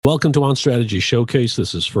Welcome to On Strategy Showcase.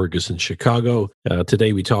 This is Fergus in Chicago.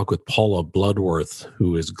 Today we talk with Paula Bloodworth,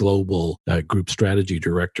 who is Global Group Strategy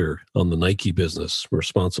Director on the Nike business,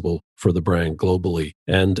 responsible for the brand globally.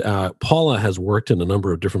 And Paula has worked in a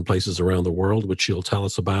number of different places around the world, which she'll tell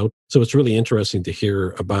us about. So it's really interesting to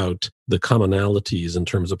hear about the commonalities in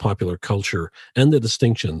terms of popular culture and the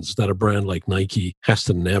distinctions that a brand like Nike has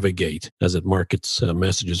to navigate as it markets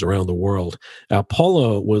messages around the world.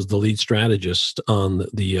 Paula was the lead strategist on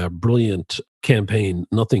the brilliant campaign,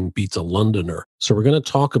 Nothing Beats a Londoner. So we're going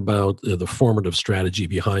to talk about the formative strategy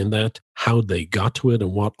behind that, how they got to it,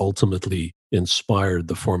 and what ultimately inspired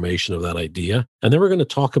the formation of that idea. And then we're going to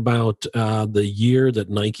talk about the year that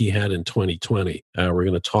Nike had in 2020. We're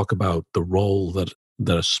going to talk about the role that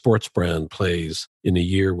a sports brand plays in a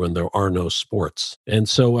year when there are no sports. And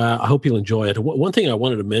so I hope you'll enjoy it. One thing I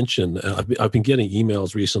wanted to mention, I've been getting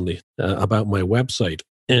emails recently about my website,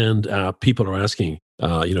 and people are asking,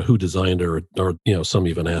 who designed it, or some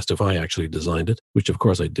even asked if I actually designed it, which of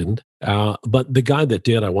course I didn't. But the guy that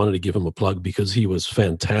did, I wanted to give him a plug because he was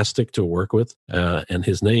fantastic to work with. And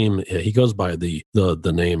his name, he goes by the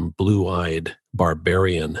name Blue Eyed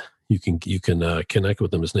Barbarian. You can connect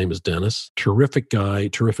with him. His name is Dennis. Terrific guy,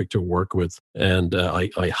 terrific to work with, and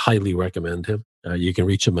I highly recommend him. You can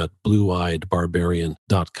reach him at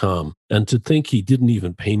blueeyedbarbarian.com. And to think he didn't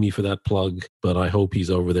even pay me for that plug, but I hope he's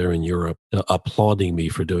over there in Europe applauding me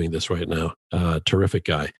for doing this right now. Terrific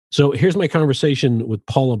guy. So here's my conversation with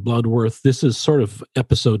Paula Bloodworth. This is sort of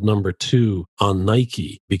episode number 2 on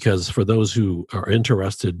Nike, because for those who are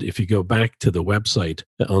interested, if you go back to the website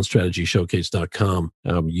on strategyshowcase.com,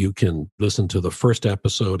 you can listen to the first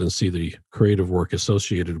episode and see the creative work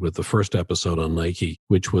associated with the first episode on Nike,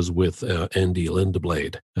 which was with Andy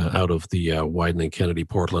Lindeblade out of the Wieden & Kennedy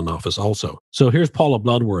Portland office also. So here's Paula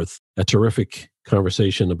Bloodworth, a terrific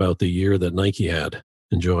conversation about the year that Nike had.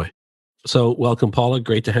 Enjoy. So welcome, Paula.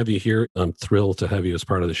 Great to have you here. I'm thrilled to have you as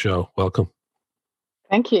part of the show. Welcome.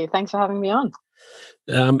 Thank you. Thanks for having me on.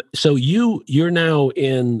 So you're now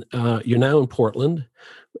in Portland,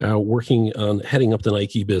 working on heading up the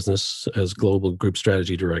Nike business as Global Group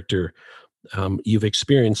Strategy Director. You've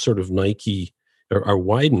experienced sort of Nike or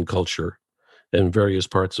Wieden culture in various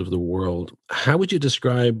parts of the world. How would you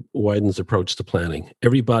describe Wieden's approach to planning?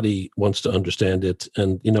 Everybody wants to understand it.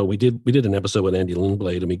 And, we did an episode with Andy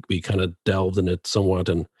Lindeblade, and we kind of delved in it somewhat,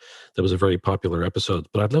 and that was a very popular episode.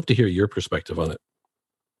 But I'd love to hear your perspective on it.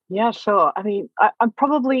 Yeah, sure. I mean, I'm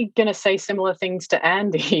probably going to say similar things to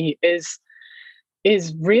Andy is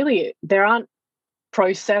really there aren't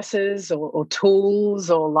processes or tools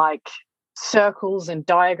or like circles and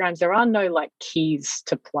diagrams. There are no like keys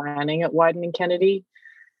to planning at Wieden & Kennedy.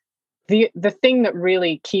 The thing that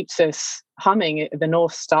really keeps us humming, the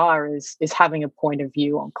North Star, is having a point of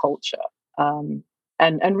view on culture, and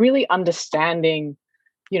really understanding,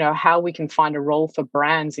 how we can find a role for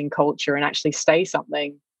brands in culture and actually say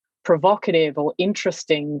something provocative or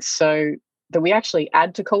interesting so that we actually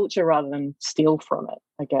add to culture rather than steal from it,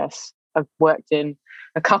 I guess. I've worked in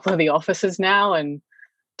a couple of the offices now, and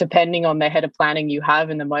depending on the head of planning you have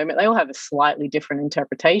in the moment, they all have a slightly different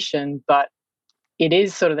interpretation, but it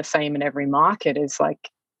is sort of the same in every market. Is like,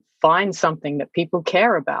 find something that people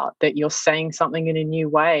care about, that you're saying something in a new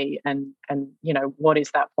way, and what is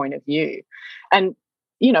that point of view? And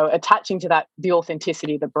attaching to that the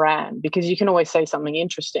authenticity of the brand, because you can always say something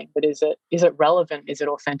interesting, but is it relevant? Is it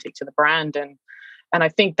authentic to the brand? And I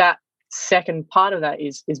think that second part of that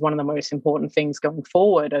is one of the most important things going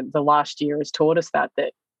forward. And the last year has taught us that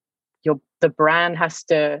the brand has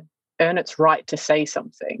to earn its right to say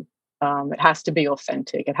something. It has to be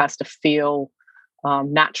authentic. It has to feel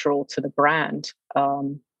natural to the brand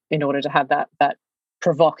in order to have that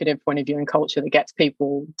provocative point of view and culture that gets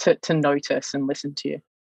people to notice and listen to you.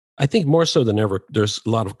 I think more so than ever, there's a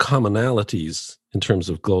lot of commonalities in terms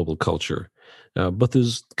of global culture, but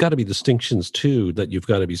there's got to be distinctions too that you've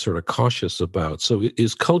got to be sort of cautious about. So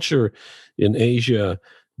is culture in Asia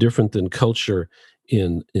different than culture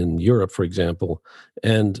in Europe, for example?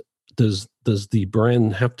 And does the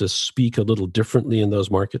brand have to speak a little differently in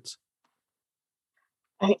those markets?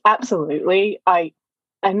 Absolutely.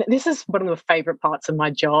 And this is one of the favorite parts of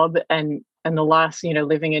my job, and the last,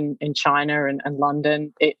 living in China and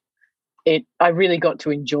London, I really got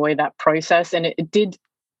to enjoy that process, and it did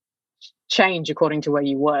change according to where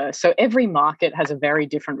you were. So every market has a very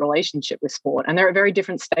different relationship with sport, and they're at very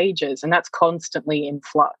different stages, and that's constantly in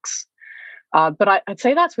flux. But I'd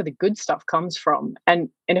say that's where the good stuff comes from. And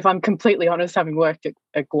if I'm completely honest, having worked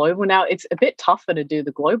at Global now, it's a bit tougher to do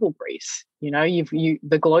the global briefs.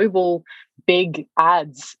 The global big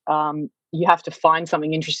ads, you have to find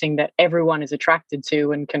something interesting that everyone is attracted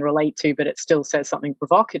to and can relate to, but it still says something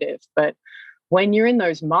provocative. But when you're in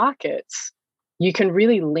those markets, you can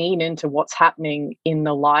really lean into what's happening in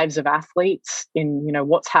the lives of athletes, in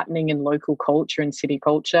what's happening in local culture and city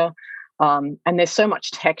culture. And there's so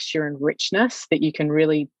much texture and richness that you can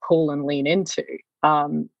really pull and lean into.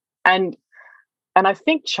 And I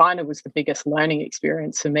think China was the biggest learning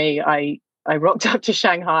experience for me. I rocked up to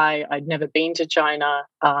Shanghai. I'd never been to China.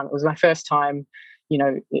 It was my first time,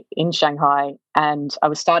 in Shanghai, and I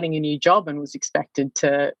was starting a new job and was expected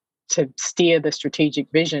to steer the strategic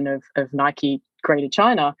vision of Nike Greater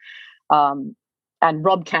China. And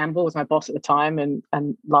Rob Campbell was my boss at the time,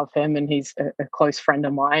 and love him, and he's a close friend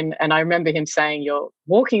of mine. And I remember him saying, "You're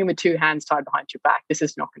walking with two hands tied behind your back. This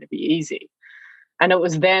is not going to be easy." And it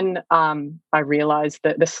was then I realized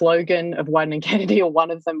that the slogan of Wieden and Kennedy, or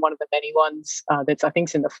one of the many ones that's I think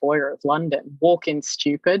is in the foyer of London, "Walk in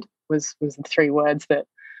stupid," was the three words that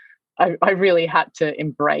I really had to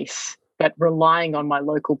embrace. But relying on my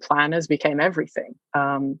local planners became everything.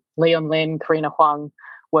 Leon Lin, Karina Huang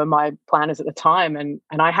were my planners at the time, and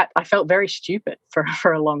I felt very stupid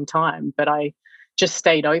for a long time, but I just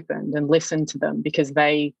stayed open and listened to them because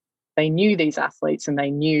they knew these athletes and they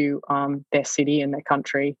knew their city and their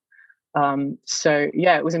country. So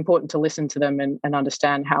yeah, it was important to listen to them and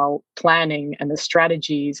understand how planning and the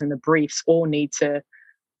strategies and the briefs all need to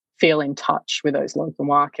feel in touch with those local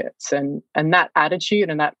markets. And that attitude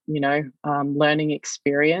and that, learning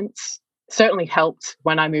experience certainly helped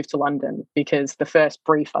when I moved to London, because the first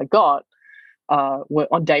brief I got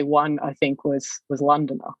on day one, I think, was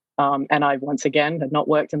Londoner. And I, once again, had not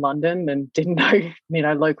worked in London and didn't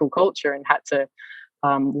know, local culture, and had to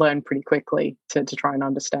learn pretty quickly to try and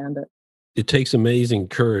understand it. It takes amazing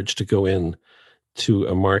courage to go in to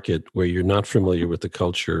a market where you're not familiar with the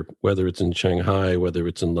culture, whether it's in Shanghai, whether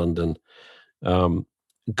it's in London.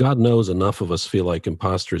 God knows enough of us feel like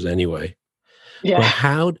imposters anyway. Yeah.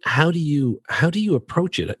 But how do you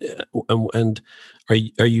approach it? And are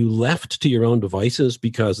you left to your own devices,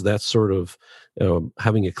 because that's sort of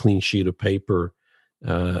having a clean sheet of paper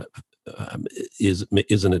is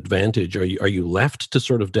an advantage? Are you left to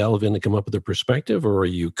sort of delve in and come up with a perspective, or are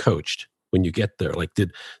you coached when you get there? Like,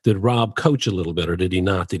 did Rob coach a little bit, or did he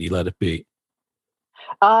not? Did he let it be?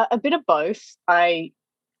 A bit of both.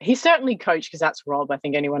 He certainly coached, because that's Rob. I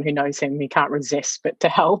think anyone who knows him, he can't resist but to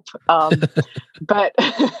help. But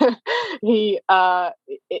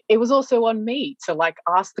it was also on me to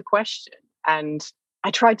ask the question. And I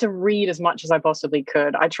tried to read as much as I possibly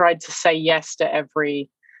could. I tried to say yes to every,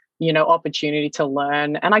 opportunity to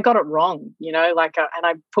learn. And I got it wrong, and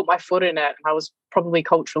I put my foot in it. And I was probably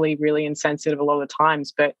culturally really insensitive a lot of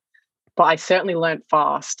times, but I certainly learned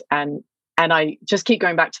fast. And I just keep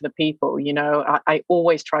going back to the people. I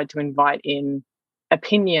always tried to invite in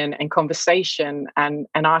opinion and conversation, and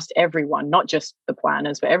asked everyone, not just the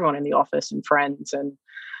planners, but everyone in the office and friends.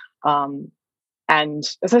 And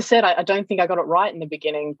as I said, I don't think I got it right in the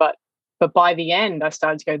beginning, but by the end, I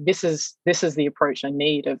started to go, this is the approach I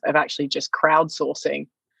need of actually just crowdsourcing,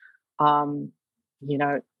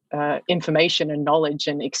 information and knowledge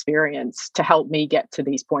and experience to help me get to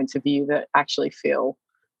these points of view that actually feel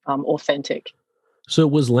authentic. So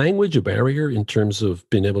was language a barrier in terms of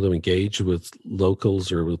being able to engage with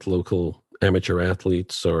locals or with local amateur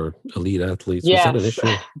athletes or elite athletes? Yes. Was that an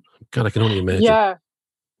issue? God, I can only imagine.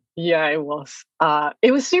 Yeah, it was.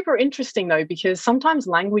 It was super interesting though, because sometimes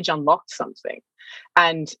language unlocked something,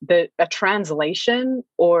 and a translation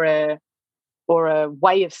or a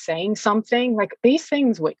way of saying something, like these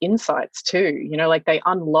things were insights too, they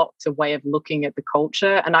unlocked a way of looking at the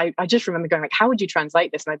culture. And I just remember going how would you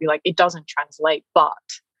translate this? And I'd be like, it doesn't translate, but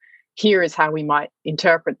here is how we might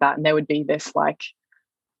interpret that. And there would be this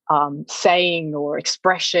saying or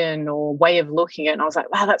expression or way of looking at it. And I was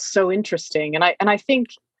like, wow, that's so interesting. And I think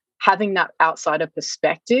having that outsider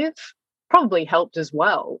perspective probably helped as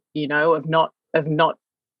well, of not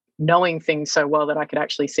knowing things so well that I could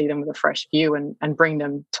actually see them with a fresh view and bring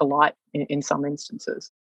them to light in some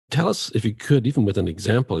instances. Tell us, if you could, even with an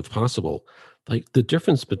example, if possible, like the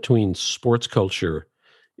difference between sports culture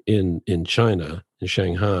in China, in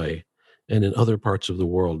Shanghai, and in other parts of the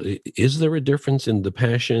world. Is there a difference in the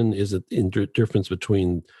passion? Is it in difference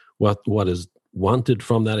between what is wanted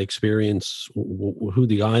from that experience, who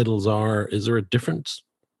the idols are? Is there a difference?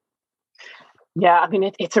 Yeah, I mean,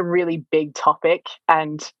 it's a really big topic,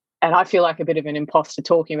 and I feel like a bit of an imposter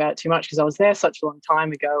talking about it too much, because I was there such a long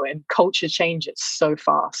time ago, and culture changes so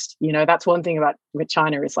fast. That's one thing about with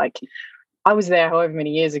China is I was there however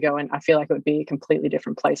many years ago, and I feel like it would be a completely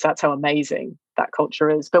different place. That's how amazing that culture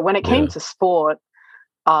is. But when it came to sport,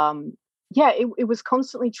 it was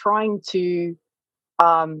constantly trying to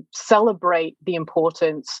celebrate the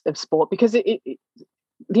importance of sport, because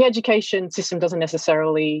the education system doesn't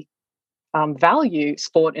necessarily value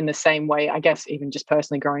sport in the same way. I guess even just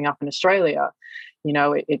personally growing up in Australia,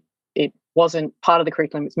 it wasn't part of the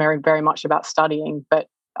curriculum. It's very, very much about studying, but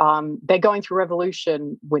they're going through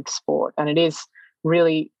revolution with sport, and it is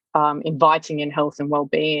really inviting in health and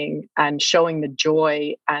well-being and showing the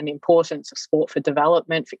joy and importance of sport for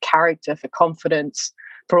development, for character, for confidence,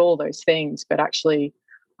 for all those things. But actually,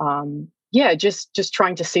 just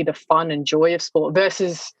trying to see the fun and joy of sport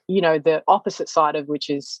versus, the opposite side of which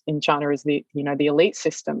is in China is the elite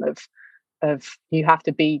system of you have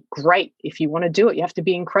to be great if you want to do it. You have to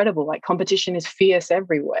be incredible. Like, competition is fierce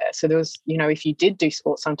everywhere. So there was, if you did do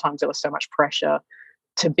sport, sometimes there was so much pressure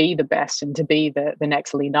to be the best and to be the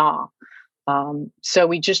next Li Na. So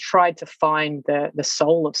we just tried to find the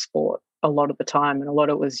soul of sport a lot of the time. And a lot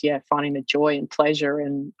of it was, finding the joy and pleasure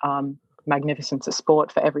and magnificence of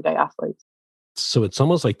sport for everyday athletes. So it's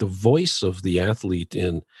almost like the voice of the athlete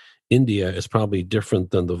in India is probably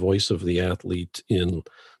different than the voice of the athlete in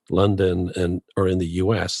London or in the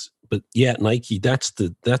US. But yet Nike, that's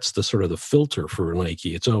the sort of the filter for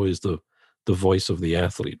Nike. It's always the voice of the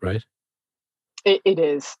athlete, right? It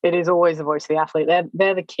is. It is always the voice of the athlete.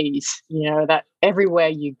 They're the keys, that everywhere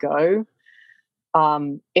you go,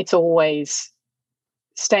 it's always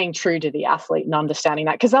staying true to the athlete and understanding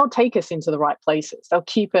that, because they'll take us into the right places. They'll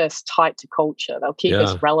keep us tight to culture. They'll keep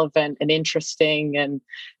us relevant and interesting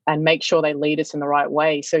and make sure they lead us in the right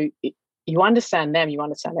way. So you understand them, you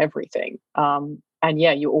understand everything.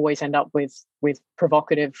 You always end up with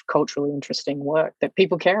provocative, culturally interesting work that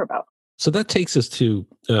people care about. So that takes us to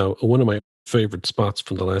one of my favorite spots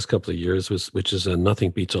from the last couple of years, which is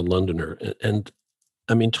Nothing Beats a Londoner. And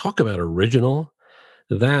I mean, talk about original.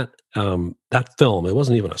 That film, it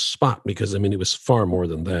wasn't even a spot, because it was far more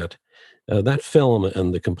than that. That film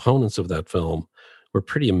and the components of that film were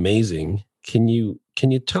pretty amazing. Can you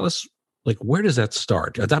tell us, like, where does that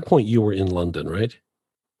start? At that point, you were in London, right?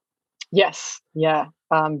 Yes, yeah.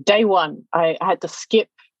 Day one, I had to skip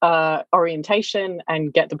orientation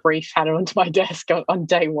and get the brief handed onto my desk on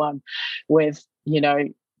day one with,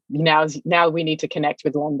 now we need to connect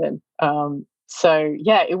with London.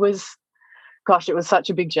 It was, gosh, it was such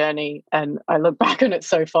a big journey, and I look back on it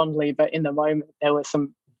so fondly, but in the moment there were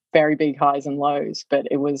some very big highs and lows. But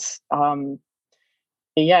it was,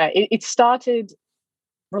 it started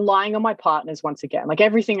relying on my partners once again. Like,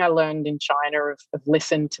 everything I learned in China of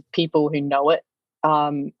listen to people who know it,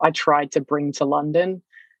 I tried to bring to London.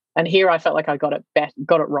 And here I felt like I got it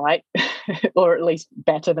right, or at least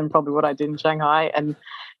better than probably what I did in Shanghai. And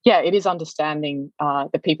it is understanding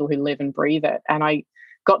the people who live and breathe it. And I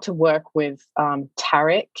got to work with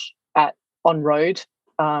Tarek at On Road,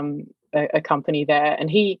 a company there,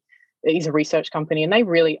 and he's a research company, and they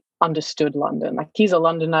really understood London. Like, he's a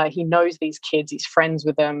Londoner, he knows these kids, he's friends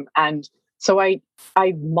with them, and so I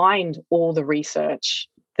mined all the research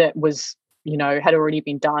that was, had already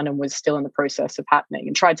been done and was still in the process of happening,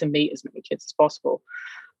 and tried to meet as many kids as possible.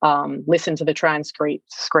 Listen to the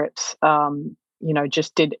transcripts,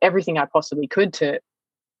 just did everything I possibly could to,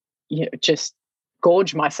 just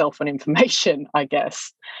gorge myself on information, I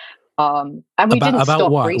guess. And we didn't about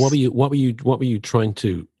stop. What? What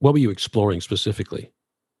were you exploring specifically?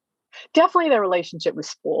 Definitely their relationship with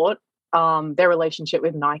sport, their relationship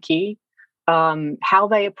with Nike, how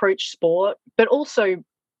they approach sport, but also,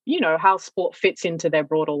 how sport fits into their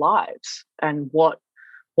broader lives, and what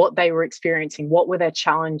they were experiencing, what were their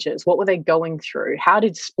challenges, what were they going through, how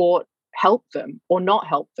did sport help them or not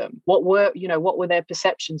help them, what were their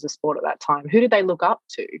perceptions of sport at that time, who did they look up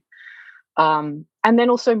to, and then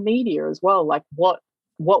also media as well, like what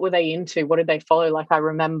were they into, what did they follow. Like, I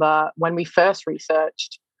remember when we first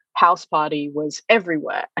researched, House Party was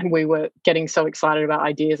everywhere, and we were getting so excited about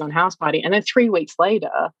ideas on House Party, and then 3 weeks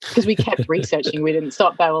later, because we kept researching, we didn't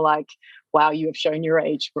stop, they were like, wow, you have shown your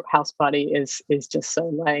age, House Party is just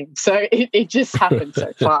so lame. So it just happened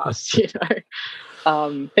so fast.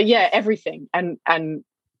 But everything, and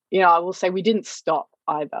I will say we didn't stop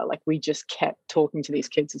either. Like, we just kept talking to these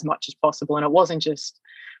kids as much as possible, and it wasn't just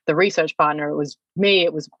the research partner, it was me,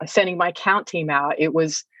 it was sending my account team out, it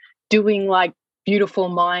was doing like beautiful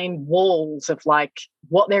mind walls of like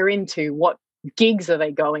what they're into, what gigs are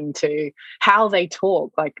they going to, how they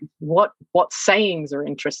talk, like what sayings are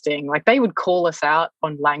interesting. Like, they would call us out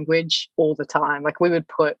on language all the time. Like, we would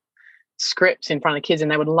put scripts in front of kids and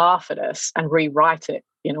they would laugh at us and rewrite it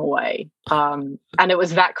in a way. And it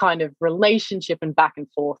was that kind of relationship and back and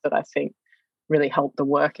forth that I think really helped the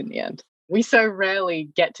work in the end. We so rarely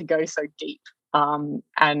get to go so deep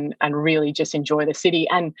and really just enjoy the city.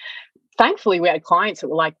 And thankfully, we had clients that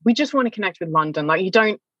were like, we just want to connect with London. Like, you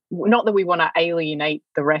don't, not that we want to alienate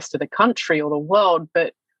the rest of the country or the world,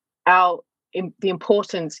 but the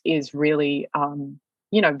importance is really,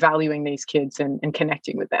 valuing these kids and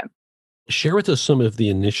connecting with them. Share with us some of the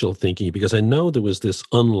initial thinking, because I know there was this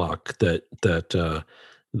unlock that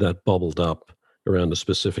bubbled up around a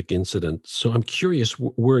specific incident. So I'm curious,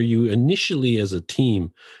 were you initially as a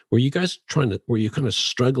team, were you guys were you kind of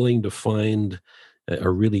struggling to find a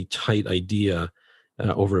really tight idea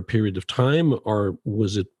over a period of time, or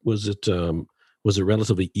was it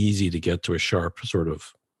relatively easy to get to a sharp sort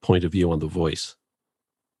of point of view on the voice?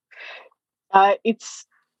 It's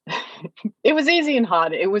it was easy and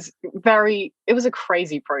hard. It was a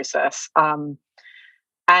crazy process.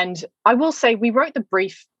 And I will say we wrote the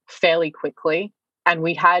brief fairly quickly, and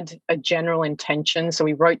we had a general intention. So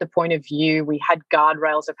we wrote the point of view, we had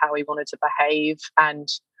guardrails of how we wanted to behave, and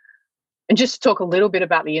just to talk a little bit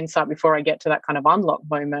about the insight before I get to that kind of unlock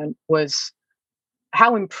moment, was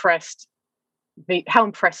how how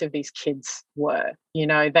impressive these kids were.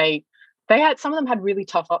 They had, some of them had really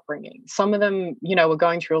tough upbringing. Some of them, were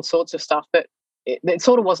going through all sorts of stuff, but it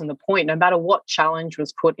sort of wasn't the point. No matter what challenge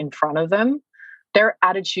was put in front of them, their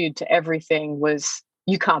attitude to everything was,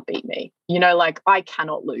 you can't beat me. Like, I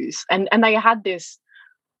cannot lose. And they had this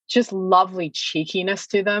just lovely cheekiness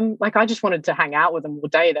to them. Like, I just wanted to hang out with them all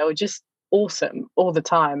day. They were just awesome all the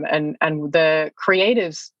time. And the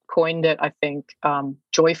creatives coined it, I think,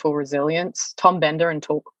 joyful resilience. Tom Bender and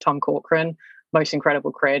Tom Corcoran, most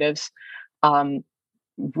incredible creatives,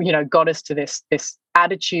 got us to this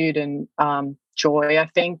attitude and joy, I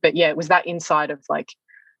think. But yeah, it was that inside of like,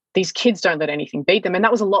 these kids don't let anything beat them. And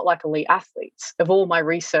that was a lot like elite athletes. Of all my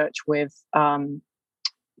research with,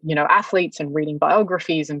 athletes and reading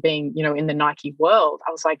biographies and being, in the Nike world,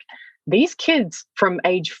 I was like, these kids from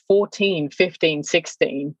age 14, 15,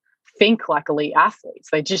 16 think like elite athletes.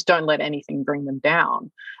 They just don't let anything bring them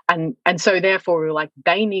down. And so therefore we were like,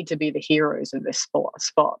 they need to be the heroes of this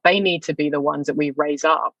spot. They need to be the ones that we raise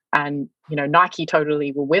up. And, Nike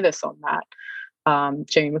totally were with us on that.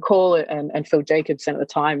 Jamie McCall and Phil Jacobson at the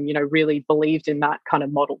time, really believed in that kind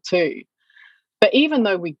of model too. But even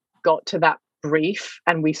though we got to that brief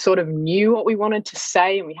and we sort of knew what we wanted to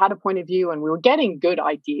say and we had a point of view and we were getting good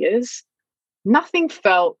ideas, nothing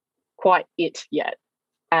felt quite it yet.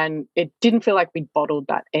 And it didn't feel like we bottled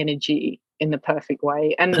that energy in the perfect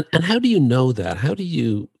way. And how do you know that?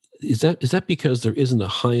 Is that because there isn't a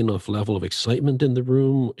high enough level of excitement in the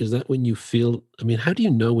room? Is that when you feel, how do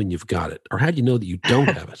you know when you've got it? Or how do you know that you don't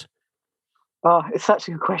have it? Oh, it's such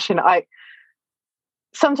a good question.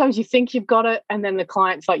 Sometimes you think you've got it, and then the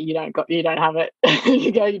client's like, you don't have it.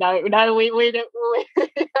 You go, no, we don't,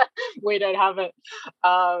 we don't have it.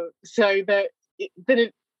 I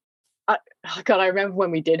remember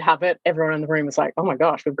when we did have it, everyone in the room was like, oh my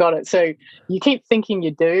gosh, we've got it. So you keep thinking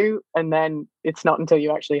you do, and then it's not until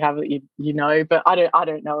you actually have it, but I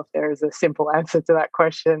don't know if there is a simple answer to that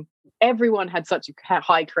question. Everyone had such a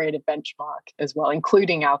high creative benchmark as well,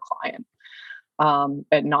 including our client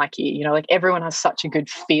at Nike. Like, everyone has such a good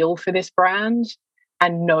feel for this brand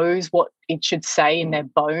and knows what it should say in their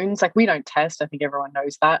bones. Like, we don't test. I think everyone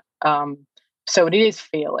knows that. So it is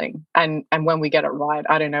feeling. And when we get it right,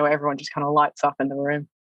 I don't know, everyone just kind of lights up in the room.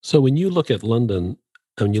 So when you look at London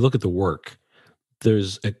and you look at the work,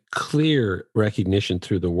 there's a clear recognition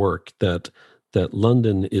through the work that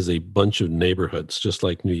London is a bunch of neighborhoods, just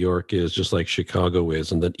like New York is, just like Chicago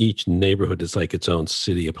is, and that each neighborhood is like its own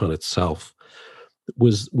city upon itself.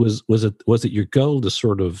 Was it your goal to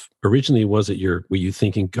sort of, originally, were you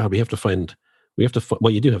thinking, God, you do have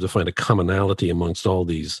to find a commonality amongst all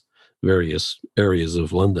these various areas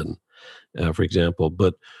of London, for example,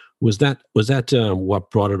 but was that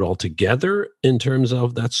what brought it all together in terms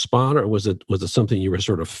of that spot, or was it something you were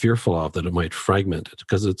sort of fearful of, that it might fragment it?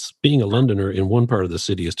 Because it's, being a Londoner in one part of the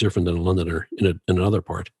city is different than a Londoner in another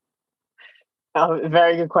part. Oh,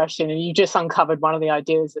 very good question. And you just uncovered one of the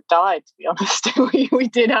ideas that died, to be honest. we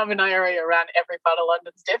did have an area around every part of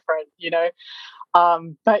London's different,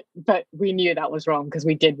 but we knew that was wrong, because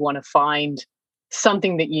we did want to find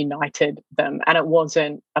something that united them. And it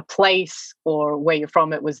wasn't a place or where you're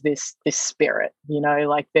from. It was this spirit,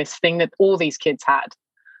 like this thing that all these kids had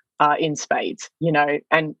in spades,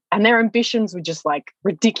 and their ambitions were just like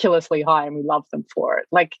ridiculously high, and we loved them for it.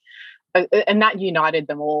 Like, and that united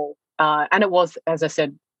them all. And it was, as I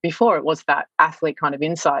said before, it was that athlete kind of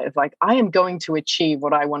insight of like, I am going to achieve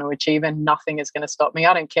what I want to achieve, and nothing is going to stop me.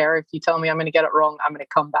 I don't care if you tell me I'm going to get it wrong. I'm going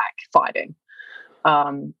to come back fighting.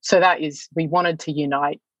 So we wanted to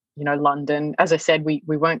unite, London. As I said, we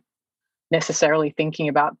weren't necessarily thinking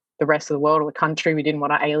about the rest of the world or the country. We didn't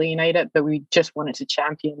want to alienate it, but we just wanted to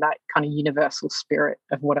champion that kind of universal spirit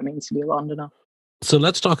of what it means to be a Londoner. So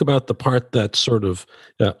let's talk about the part that sort of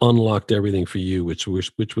unlocked everything for you, which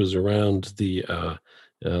was around the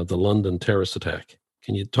London terrorist attack.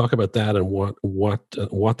 Can you talk about that and what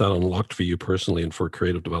that unlocked for you personally and for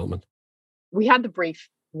creative development? We had the brief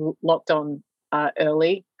locked on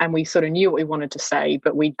early, and we sort of knew what we wanted to say,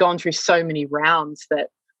 but we'd gone through so many rounds that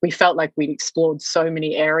we felt like we'd explored so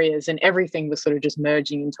many areas, and everything was sort of just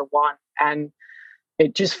merging into one. And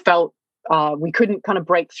it just felt we couldn't kind of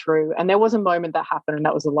break through. And there was a moment that happened, and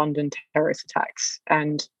that was the London terrorist attacks.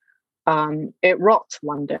 And it rocked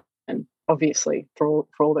London, obviously, for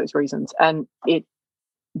all those reasons. And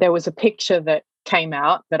there was a picture that came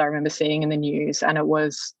out that I remember seeing in the news, and it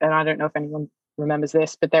was, and I don't know if anyone remembers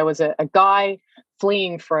this, but there was a guy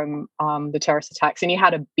fleeing from the terrorist attacks, and he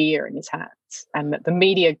had a beer in his hands, and the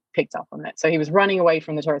media picked up on it. So he was running away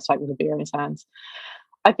from the terrorist attack with a beer in his hands.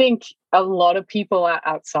 I think a lot of people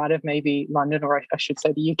outside of maybe London, or I should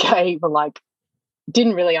say the UK, were like,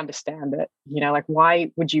 didn't really understand it. Like,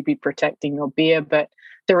 why would you be protecting your beer? But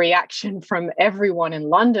the reaction from everyone in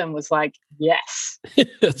London was like, yes.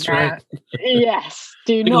 That's right. Yes.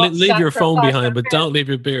 Do not leave your phone behind, but don't leave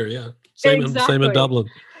your bear. Yeah. Same in Dublin.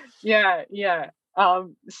 Yeah.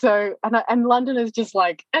 So, and London is just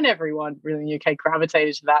like, and everyone really in the UK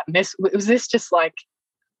gravitated to that. And it was this just like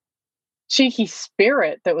cheeky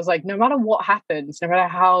spirit that was like, no matter what happens, no matter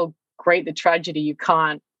how great the tragedy, you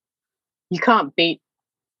can't beat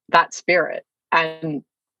that spirit. And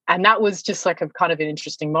that was just like a kind of an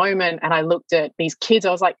interesting moment. And I looked at these kids,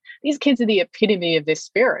 I was like, these kids are the epitome of this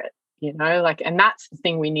spirit, and that's the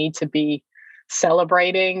thing we need to be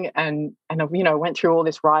celebrating. And went through all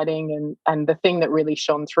this writing, and the thing that really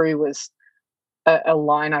shone through was a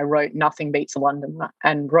line I wrote, "Nothing beats a Londoner,"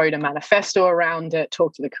 and wrote a manifesto around it,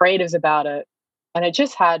 talked to the creatives about it. And it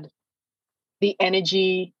just had the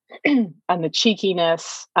energy and the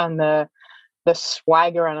cheekiness and the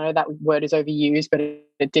swagger. I know that word is overused, but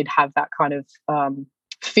it did have that kind of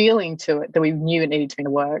feeling to it that we knew it needed to be in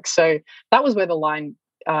the work. So that was where the line,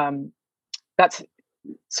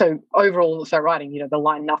 so overall, so writing, the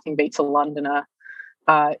line, "Nothing beats a Londoner,"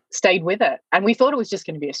 stayed with it. And we thought it was just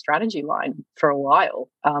going to be a strategy line for a while.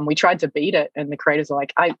 We tried to beat it, and the creators were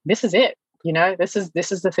like, this is it. This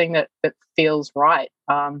is the thing that feels right.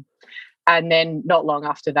 And then not long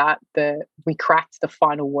after that, we cracked the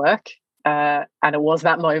final work. And it was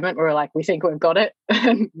that moment where we're like, we think we've got it,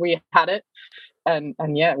 and we had it, and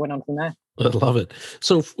yeah, it went on from there. I love it.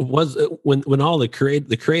 So was when all the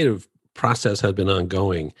creative process had been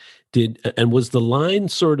ongoing, was the line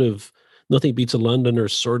sort of "Nothing beats a Londoner"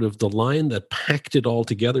 sort of the line that packed it all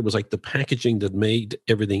together? It was like the packaging that made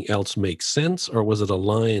everything else make sense, or was it a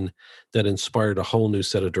line that inspired a whole new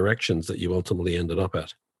set of directions that you ultimately ended up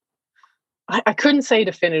at? I couldn't say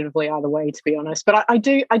definitively either way, to be honest, but I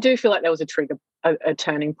do feel like there was a trigger, a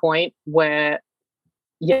turning point where,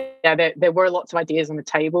 there were lots of ideas on the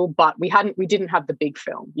table, but we didn't have the big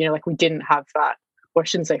film, we didn't have that, or I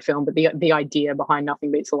shouldn't say film, but the idea behind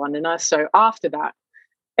 "Nothing Beats a Londoner." So after that,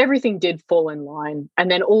 everything did fall in line,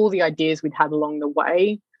 and then all the ideas we'd had along the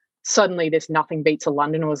way, suddenly this "Nothing Beats a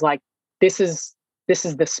Londoner" was like, this is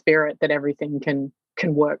the spirit that everything can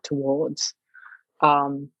work towards.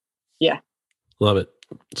 Yeah. Love it.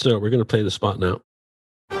 So we're going to play the spot now.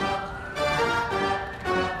 I've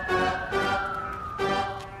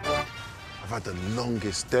had the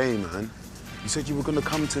longest day, man. You said you were going to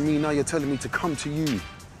come to me, now you're telling me to come to you.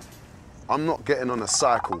 I'm not getting on a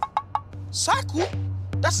cycle. Cycle?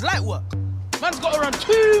 That's light work. Man's got to run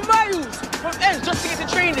 2 miles from ends just to get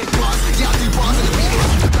to training.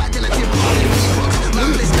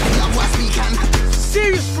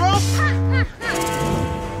 Serious, bro?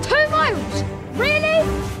 2 miles? Really?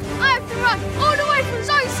 I have to run all the way from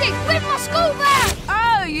Zone 6 with my school bag!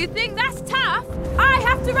 Oh, you think that's tough? I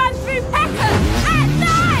have to run through Peckham at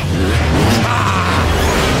night!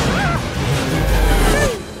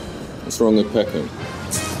 What's wrong with Peckham?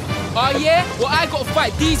 Oh yeah? Well, I gotta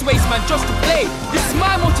fight these waste man just to play. This is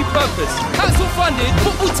my multi-purpose. Council funded,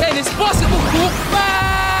 football, tennis, basketball court,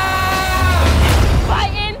 bam!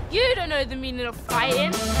 Fighting? You don't know the meaning of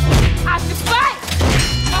fighting. I have to fight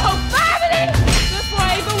my whole family before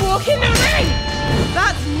I even walk in the ring!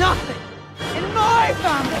 That's nothing. In my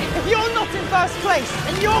family, if you're not in first place,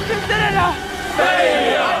 then you're considered a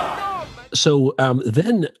failure! So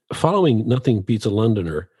then, following "Nothing Beats a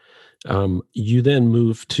Londoner," you then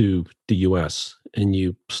move to the US, and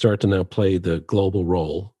you start to now play the global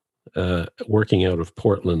role, working out of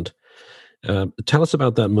Portland. Tell us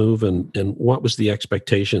about that move, and what was the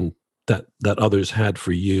expectation that others had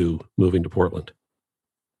for you moving to Portland?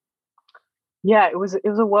 Yeah, it was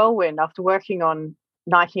a whirlwind after working on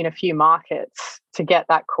Nike in a few markets to get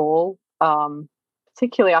that call.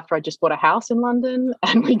 Particularly after I just bought a house in London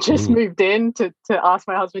and we just moved in to ask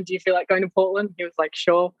my husband, do you feel like going to Portland? He was like,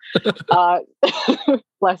 sure.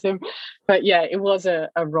 Bless him. But yeah, it was a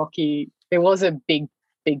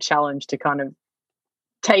big challenge to kind of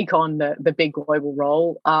take on the big global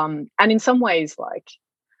role. And in some ways, like,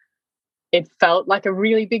 it felt like a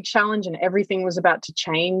really big challenge and everything was about to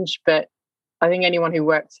change. But I think anyone who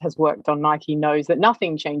has worked on Nike knows that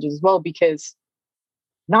nothing changes as well, because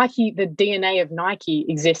Nike, the DNA of Nike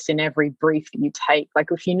exists in every brief that you take. Like,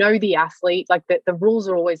 if you know the athlete, like the rules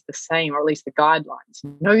are always the same, or at least the guidelines.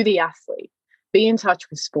 Know the athlete, be in touch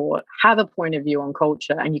with sport, have a point of view on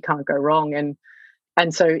culture, and you can't go wrong.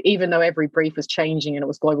 And so even though every brief was changing and it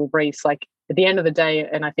was global briefs, like at the end of the day,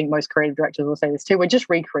 and I think most creative directors will say this too, we're just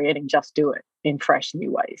recreating Just Do It in fresh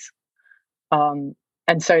new ways.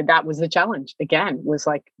 And so that was the challenge again, was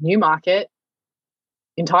like new market,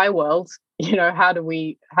 entire world, how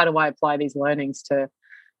do I apply these learnings to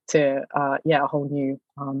a whole new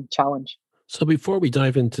challenge. So before we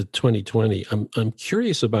dive into 2020, I'm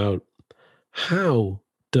curious about how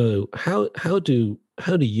do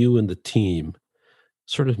you and the team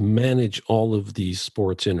sort of manage all of these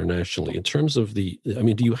sports internationally in terms of do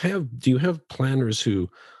you have planners who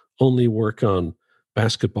only work on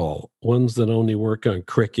basketball, ones that only work on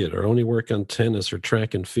cricket or only work on tennis or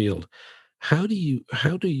track and field? How do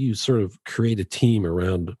you sort of create a team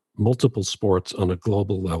around multiple sports on a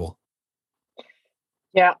global level?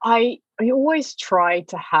 Yeah, I always try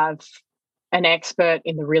to have an expert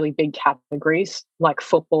in the really big categories like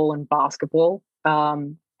football and basketball.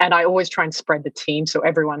 And I always try and spread the team so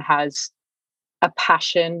everyone has a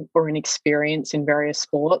passion or an experience in various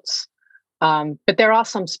sports. But there are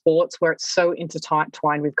some sports where it's so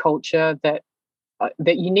intertwined with culture that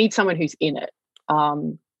you need someone who's in it.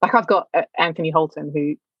 Like I've got Anthony Holton,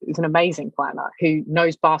 who is an amazing planner, who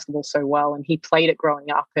knows basketball so well, and he played it growing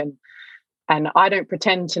up. And I don't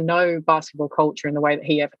pretend to know basketball culture in the way that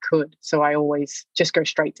he ever could. So I always just go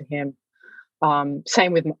straight to him.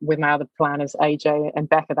 Same with my other planners, AJ and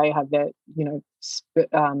Becca. They have their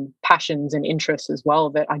passions and interests as well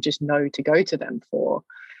that I just know to go to them for.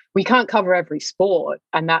 We can't cover every sport,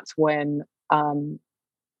 and that's when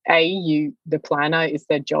the planner, is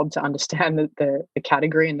their job to understand the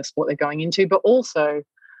category and the sport they're going into, but also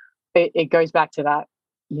it goes back to that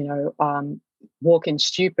walk-in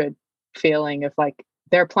stupid feeling of like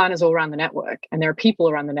there are planners all around the network and there are people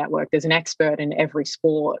around the network. There's an expert in every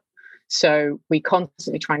sport. So we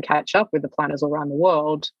constantly try and catch up with the planners all around the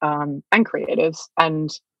world and creatives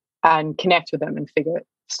and connect with them and figure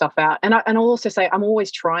stuff out. And I'll also say I'm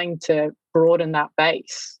always trying to broaden that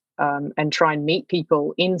base and try and meet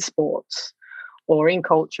people in sports or in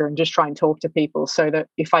culture and just try and talk to people so that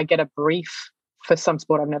if I get a brief for some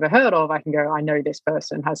sport I've never heard of, I can go, I know this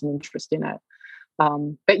person has an interest in it.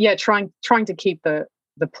 But yeah, trying to keep the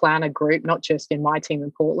planner group, not just in my team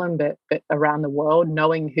in Portland, but around the world,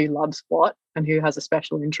 knowing who loves what and who has a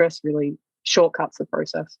special interest really shortcuts the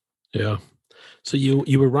process. Yeah. So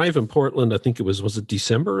you arrive in Portland, I think was it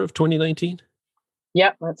December of 2019?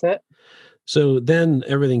 Yep, that's it. So then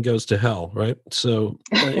everything goes to hell, right? So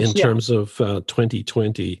in terms of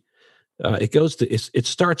 2020, it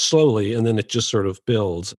starts slowly and then it just sort of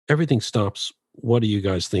builds. Everything stops. What are you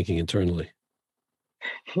guys thinking internally?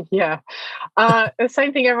 Yeah, the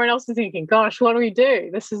same thing everyone else is thinking. Gosh, what do we do?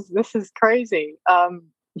 This is crazy.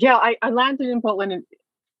 I landed in Portland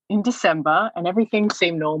in December, and everything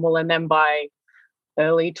seemed normal. And then by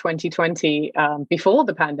early 2020, before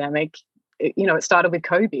the pandemic, it started with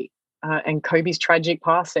Kobe and Kobe's tragic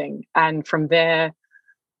passing, and from there,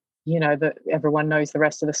 everyone knows the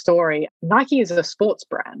rest of the story. Nike is a sports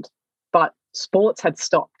brand, but sports had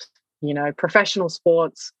stopped. Professional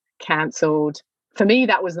sports cancelled. For me,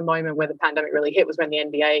 that was the moment where the pandemic really hit, was when the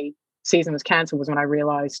NBA season was cancelled, was when I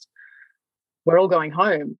realized we're all going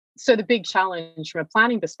home. So the big challenge from a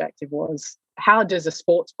planning perspective was, how does a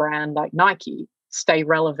sports brand like Nike stay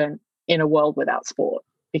relevant in a world without sport?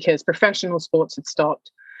 Because professional sports had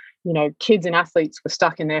stopped. Kids and athletes were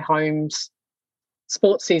stuck in their homes,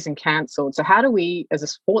 sports season cancelled. So how do we, as a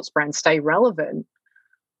sports brand, stay relevant?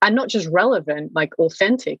 And not just relevant, like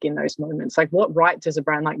authentic in those moments? Like, what right does a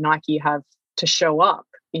brand like Nike have to show up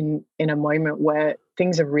in a moment where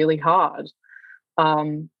things are really hard?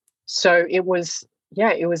 So it was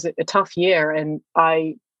a tough year, and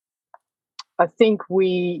I think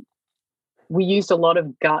we used a lot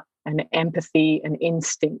of gut and empathy and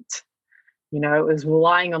instinct It was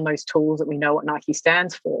relying on those tools that we know what Nike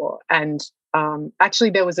stands for. And actually,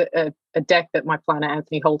 there was a deck that my planner,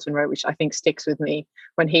 Anthony Holton, wrote, which I think sticks with me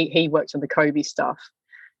when he worked on the Kobe stuff.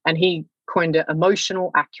 And he coined it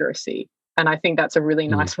emotional accuracy. And I think that's a really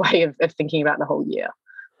nice way of thinking about the whole year.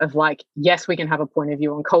 Of like, yes, we can have a point of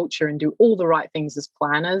view on culture and do all the right things as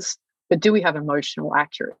planners, but do we have emotional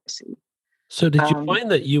accuracy? So did you find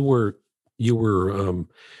that you were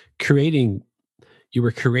creating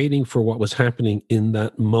for what was happening in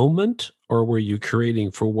that moment, or were you creating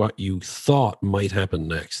for what you thought might happen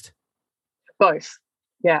next? Both.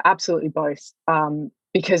 Yeah, absolutely both.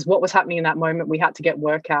 Because what was happening in that moment, we had to get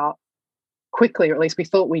work out quickly, or at least we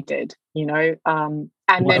thought we did, And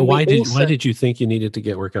why did you think you needed to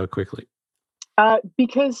get work out quickly?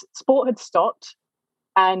 Because sport had stopped,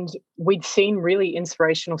 and we'd seen really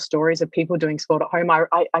inspirational stories of people doing sport at home. I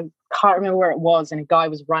can't remember where it was, and a guy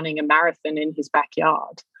was running a marathon in his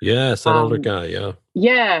backyard. Yes, that older guy, yeah.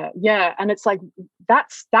 Yeah. And it's like,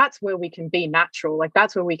 that's where we can be natural. Like,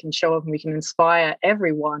 that's where we can show up and we can inspire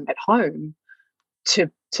everyone at home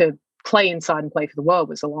to play inside and play for the world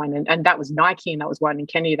was the line. And that was Nike, and that was Wieden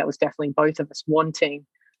 & Kennedy. That was definitely both of us wanting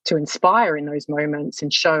to inspire in those moments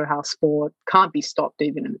and show how sport can't be stopped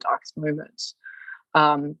even in the darkest moments.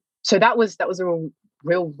 So that was a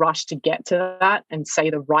real rush to get to that and say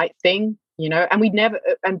the right thing,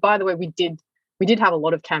 and by the way, we did have a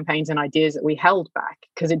lot of campaigns and ideas that we held back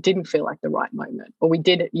because it didn't feel like the right moment, or we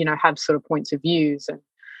did, have sort of points of views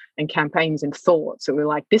and campaigns and thoughts. So we were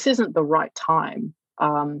like, this isn't the right time.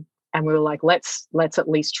 And we were like, let's at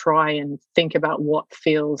least try and think about what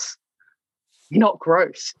feels not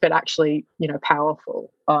gross, but actually,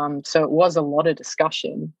 powerful. So it was a lot of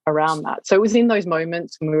discussion around that. So it was in those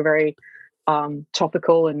moments when we were very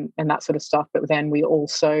topical and that sort of stuff. But then we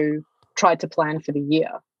also tried to plan for the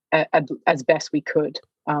year as best we could,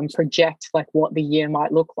 project like what the year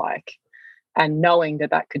might look like, and knowing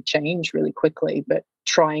that could change really quickly, but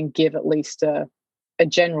try and give at least a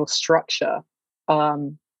general structure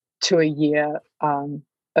to a year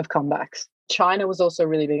of comebacks. China was also a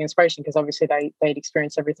really big inspiration because obviously they'd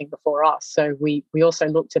experienced everything before us. So we also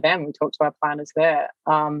looked to them. We talked to our planners there.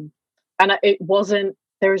 And it wasn't,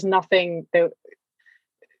 there was nothing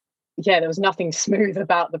smooth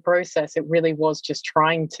about the process. It really was just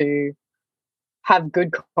trying to have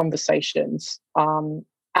good conversations. And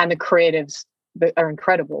the creatives are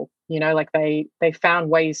incredible. They found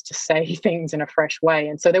ways to say things in a fresh way.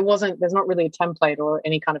 And so there's not really a template or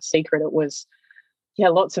any kind of secret. It was,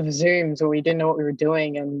 lots of Zooms where we didn't know what we were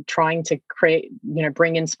doing and trying to create,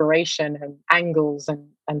 bring inspiration and angles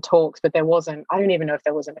and talks. But I don't even know if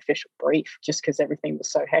there was an official brief, just because everything was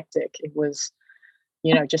so hectic. It was,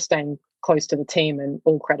 just staying close to the team, and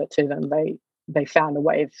all credit to them. They found a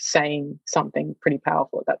way of saying something pretty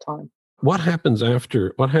powerful at that time. What happens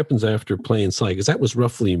after Play Inside? Because that was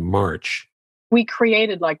roughly March. We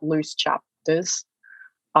created like loose chapters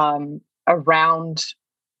around,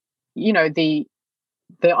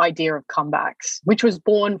 the idea of comebacks, which was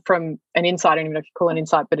born from an insight. I don't even know if you call it an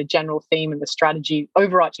insight, but a general theme and the strategy,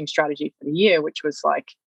 overarching strategy for the year, which was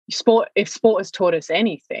like sport. If sport has taught us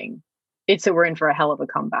anything, it's that we're in for a hell of a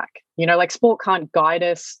comeback. Sport can't guide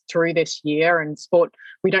us through this year, and sport,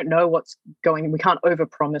 we don't know what's going. We can't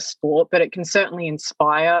overpromise sport, but it can certainly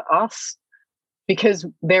inspire us because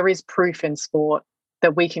there is proof in sport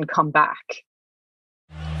that we can come back.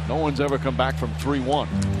 No one's ever come back from 3-1.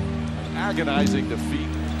 An agonizing defeat.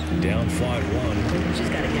 Down 5-1. She's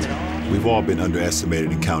got to get it all. We've all been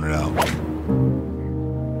underestimated and counted out.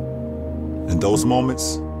 In those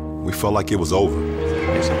moments, we felt like it was over.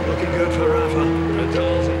 It's not looking good for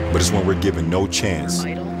Rafa. But it's when we're given no chance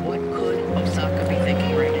What could Osaka be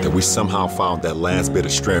thinking right now? that we somehow found that last bit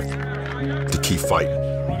of strength to keep fighting.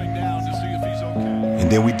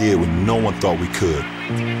 And then we did what no one thought we could.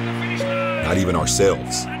 Not even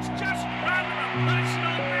ourselves.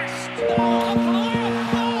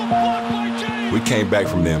 We came back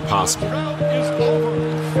from the impossible.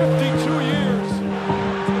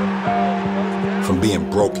 From being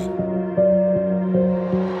broken.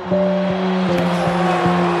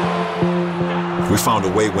 We found a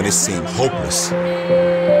way when it seemed hopeless.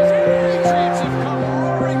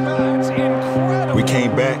 We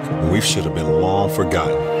came back when we should have been long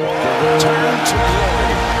forgotten.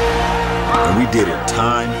 And we did it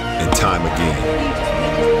time and time again.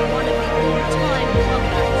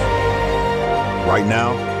 Right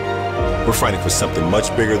now, we're fighting for something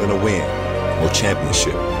much bigger than a win or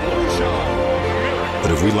championship.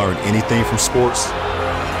 But if we learn anything from sports,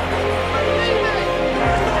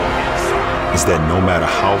 it's that no matter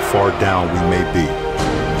how far down we may be,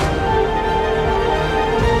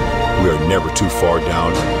 we are never too far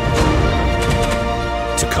down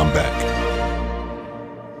to come back.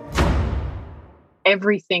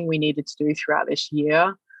 Everything we needed to do throughout this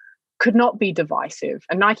year could not be divisive.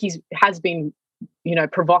 And Nike has been,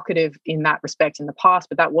 provocative in that respect in the past,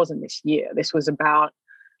 but that wasn't this year. This was about,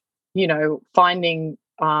 finding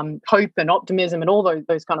hope and optimism and all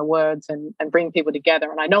those kind of words and bringing people together.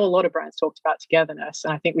 And I know a lot of brands talked about togetherness,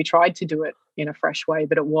 and I think we tried to do it in a fresh way,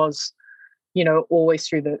 but it was, always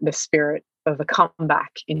through the spirit of a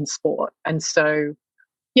comeback in sport. And so,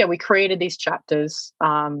 yeah, we created these chapters.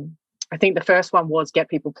 I think the first one was get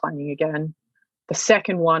people playing again. The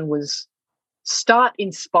second one was start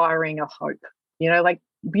inspiring a hope.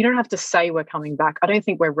 We don't have to say we're coming back. I don't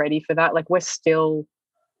think we're ready for that. Like, we're still,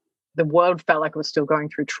 the world felt like it was still going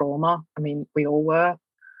through trauma. I mean, we all were.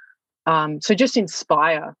 So just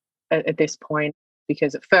inspire at this point,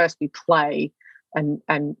 because at first we play and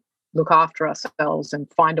look after ourselves and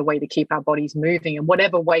find a way to keep our bodies moving in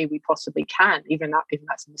whatever way we possibly can, even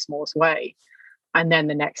that's in the smallest way. And then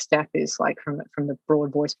the next step is like from the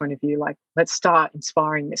broad voice point of view, like, let's start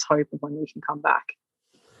inspiring this hope of when we can come back.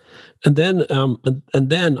 And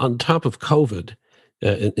then on top of COVID,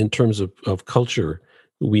 in terms of culture,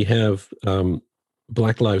 we have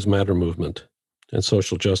Black Lives Matter movement and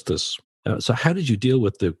social justice. So how did you deal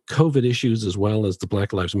with the COVID issues as well as the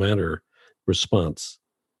Black Lives Matter response?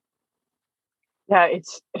 Yeah,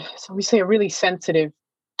 it's obviously a really sensitive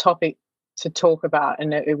topic to talk about,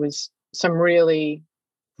 and it was some really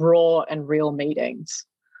raw and real meetings.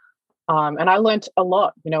 And I learned a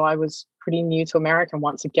lot. I was pretty new to America and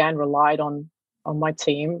once again relied on my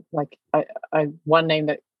team. Like, one name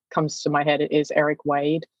that comes to my head is Eric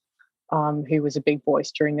Wade, who was a big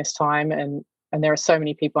voice during this time. And there are so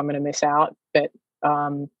many people I'm going to miss out, but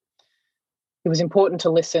it was important to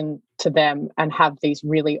listen to them and have these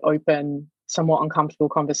really open, somewhat uncomfortable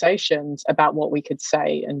conversations about what we could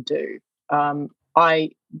say and do.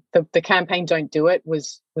 The campaign Don't Do It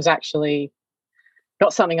was actually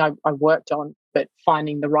not something I worked on, but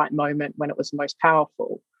finding the right moment when it was most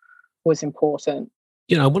powerful was important.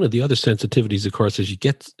 One of the other sensitivities, of course, as you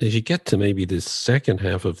get to maybe the second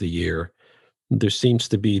half of the year, there seems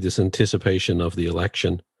to be this anticipation of the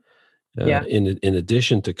election. In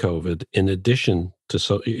addition to COVID, in addition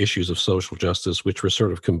to issues of social justice, which were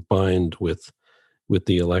sort of combined with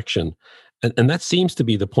the election, and that seems to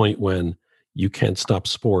be the point when You Can't Stop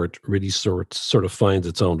Sport really sort of finds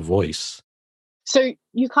its own voice. So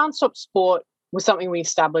You Can't Stop Sport was something we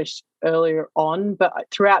established earlier on, but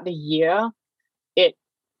throughout the year,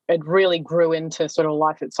 it really grew into sort of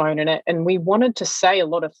life of its own. And we wanted to say a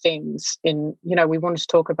lot of things we wanted to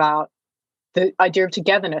talk about the idea of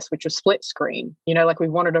togetherness, which was split screen, we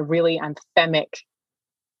wanted a really anthemic,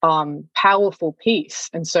 powerful piece.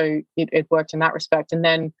 And so it worked in that respect. And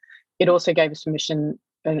then it also gave us permission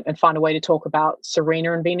and find a way to talk about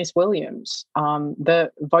Serena and Venus Williams,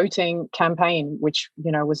 the voting campaign, which,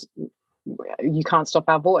 was You Can't Stop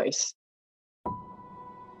Our Voice.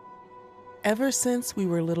 Ever since we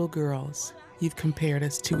were little girls, you've compared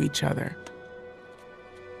us to each other.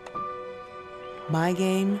 My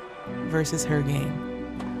game versus her game.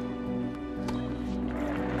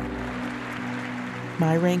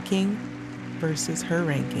 My ranking versus her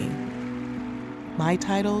ranking. My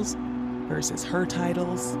titles versus her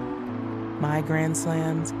titles. My Grand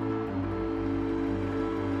Slams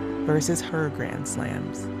versus her Grand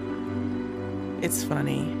Slams. It's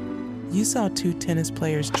funny. You saw two tennis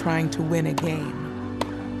players trying to win a game.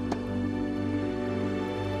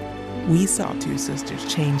 We saw two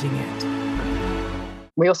sisters changing it.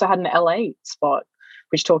 We also had an LA spot,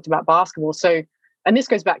 which talked about basketball. So, and this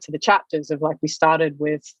goes back to the chapters of we started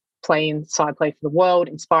with play inside, play for the world,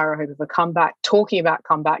 inspire a hope of a comeback, talking about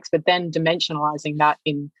comebacks, but then dimensionalizing that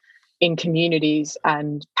in communities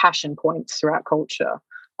and passion points throughout culture.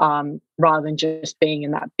 Rather than just being in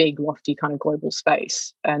that big, lofty kind of global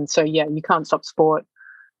space. And so, yeah, You Can't Stop Sport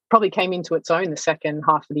probably came into its own the second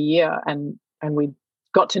half of the year, and we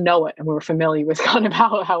got to know it, and we were familiar with kind of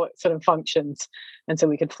how it sort of functions. And so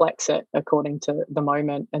we could flex it according to the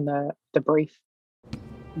moment and the brief.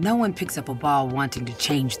 No one picks up a ball wanting to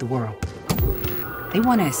change the world. They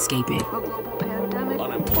want to escape it. A global pandemic,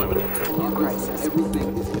 unemployment, a crisis.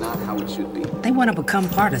 Everything is not how it should be. They want to become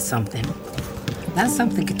part of something. That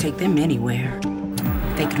something could take them anywhere.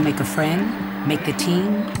 They could make a friend, make the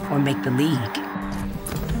team, or make the league.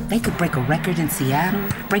 They could break a record in Seattle,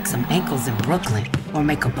 break some ankles in Brooklyn, or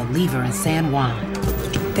make a believer in San Juan.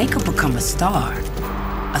 They could become a star,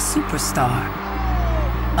 a superstar.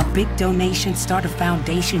 A big donation, start a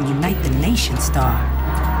foundation, unite the nation star.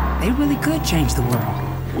 They really could change the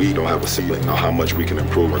world. We don't have a ceiling on how much we can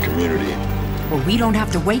improve our community. Well, we don't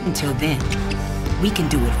have to wait until then. We can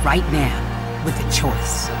do it right now with a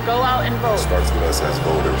choice. Go out and vote. It starts with us as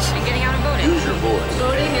voters. And getting out and voting. Use your voice.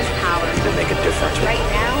 Voting is power. To make a difference. Right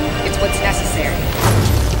now, it's what's necessary.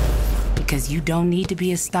 Because you don't need to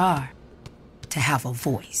be a star to have a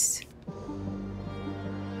voice.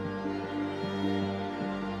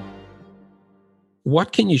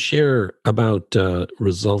 What can you share about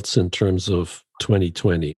results in terms of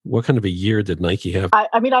 2020? What kind of a year did Nike have?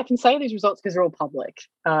 I mean, I can say these results because they're all public,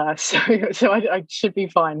 so I should be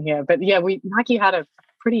fine here. But yeah, Nike had a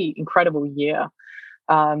pretty incredible year.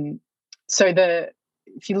 If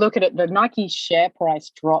you look at it, the Nike share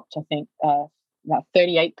price dropped, I think, about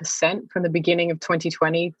 38% from the beginning of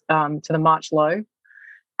 2020 to the March low,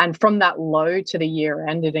 and from that low to the year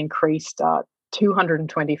end, it increased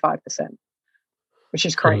 225%. Which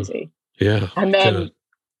is crazy. Yeah. And then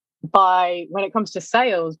when it comes to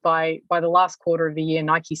sales, by the last quarter of the year,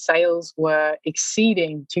 Nike sales were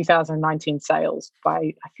exceeding 2019 sales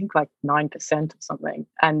by, I think, like 9% or something.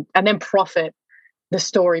 And then profit, the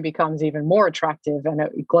story becomes even more attractive. And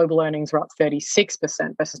global earnings were up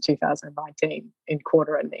 36% versus 2019 in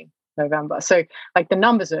quarter ending November. So like the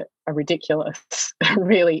numbers are ridiculous,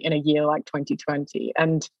 really, in a year like 2020.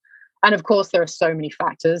 And of course, there are so many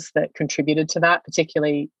factors that contributed to that,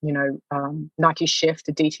 particularly, Nike's shift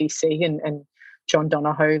to DTC and John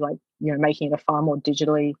Donahoe, making it a far more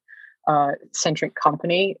digitally centric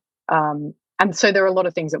company. And so there are a lot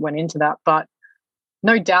of things that went into that. But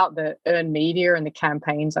no doubt the earned media and the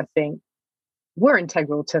campaigns, I think, were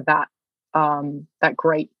integral to that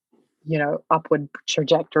great, upward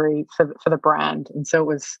trajectory for the brand. And so it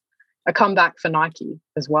was a comeback for Nike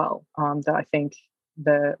as well, that I think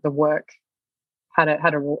the work had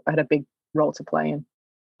a big role to play in.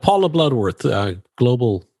 Paula Bloodworth,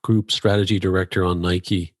 Global Group Strategy Director on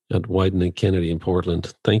Nike at Wieden & Kennedy in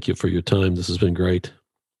Portland. Thank you for your time. This has been great.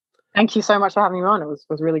 Thank you so much for having me on. It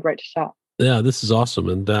was really great to chat. Yeah, this is awesome,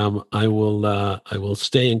 and I will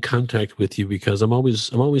stay in contact with you because I'm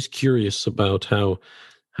always curious about how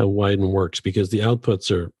Wieden works, because the outputs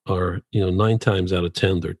are 9 times out of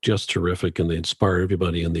 10 they're just terrific and they inspire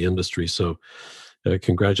everybody in the industry. So.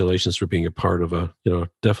 Congratulations for being a part of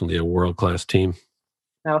definitely a world-class team.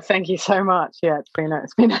 Oh, thank you so much. Yeah, it's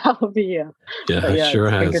been a hell of a year. Yeah, it sure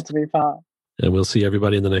has. It's been good to be part. And we'll see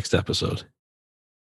everybody in the next episode.